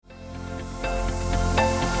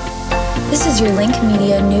This is your Link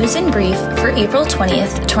Media News in Brief for April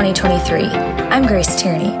 20th, 2023. I'm Grace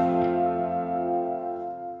Tierney.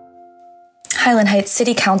 Highland Heights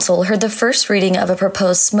City Council heard the first reading of a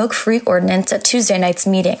proposed smoke-free ordinance at Tuesday night's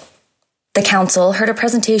meeting. The council heard a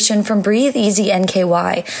presentation from Breathe Easy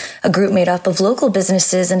NKY, a group made up of local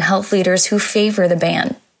businesses and health leaders who favor the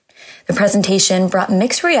ban. The presentation brought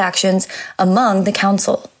mixed reactions among the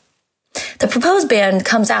council. The proposed ban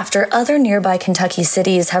comes after other nearby Kentucky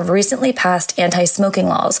cities have recently passed anti-smoking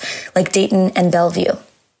laws, like Dayton and Bellevue.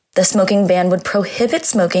 The smoking ban would prohibit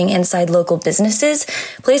smoking inside local businesses,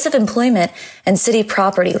 place of employment, and city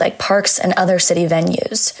property like parks and other city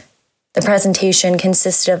venues. The presentation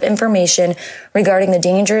consisted of information regarding the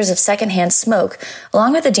dangers of secondhand smoke,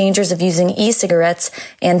 along with the dangers of using e-cigarettes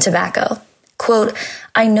and tobacco. Quote,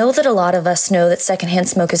 "I know that a lot of us know that secondhand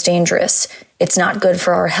smoke is dangerous. It's not good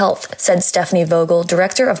for our health," said Stephanie Vogel,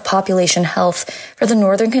 Director of Population Health for the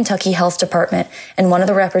Northern Kentucky Health Department and one of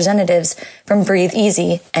the representatives from Breathe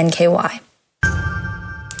Easy NKY.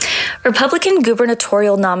 Republican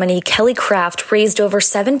gubernatorial nominee Kelly Craft raised over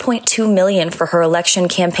 $7.2 million for her election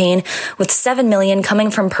campaign, with $7 million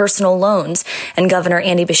coming from personal loans, and Governor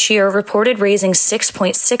Andy Beshear reported raising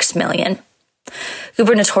 $6.6 million.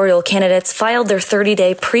 Gubernatorial candidates filed their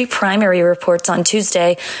 30-day pre-primary reports on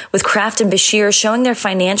Tuesday, with Craft and Beshear showing their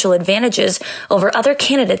financial advantages over other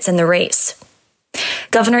candidates in the race.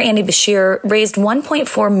 Governor Andy Beshear raised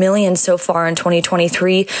 $1.4 million so far in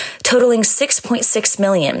 2023, totaling $6.6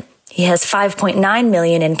 million. He has $5.9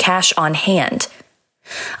 million in cash on hand.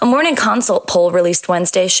 A Morning Consult poll released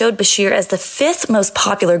Wednesday showed Beshear as the fifth most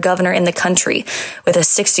popular governor in the country, with a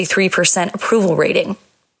 63% approval rating.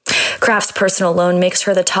 Craft's personal loan makes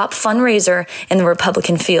her the top fundraiser in the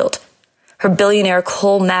Republican field. Her billionaire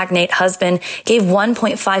coal magnate husband gave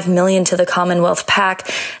 $1.5 million to the Commonwealth PAC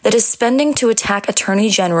that is spending to attack Attorney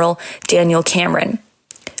General Daniel Cameron.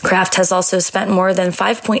 Craft has also spent more than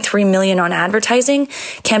 $5.3 million on advertising,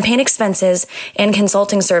 campaign expenses, and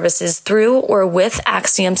consulting services through or with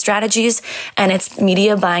Axiom Strategies and its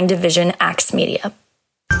media buying division, Axe Media.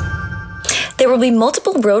 There will be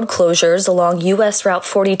multiple road closures along U.S. Route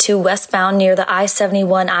 42 westbound near the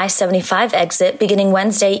I-71, I-75 exit beginning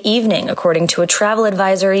Wednesday evening, according to a travel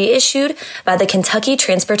advisory issued by the Kentucky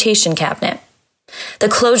Transportation Cabinet. The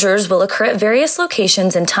closures will occur at various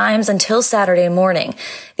locations and times until Saturday morning.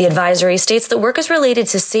 The advisory states that work is related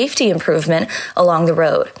to safety improvement along the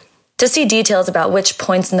road. To see details about which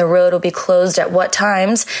points in the road will be closed at what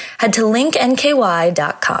times, head to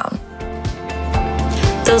linknky.com.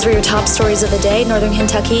 Those were your top stories of the day, Northern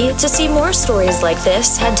Kentucky. To see more stories like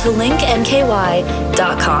this, head to linknky.com.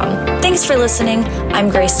 Thanks for listening. I'm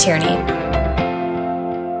Grace Tierney.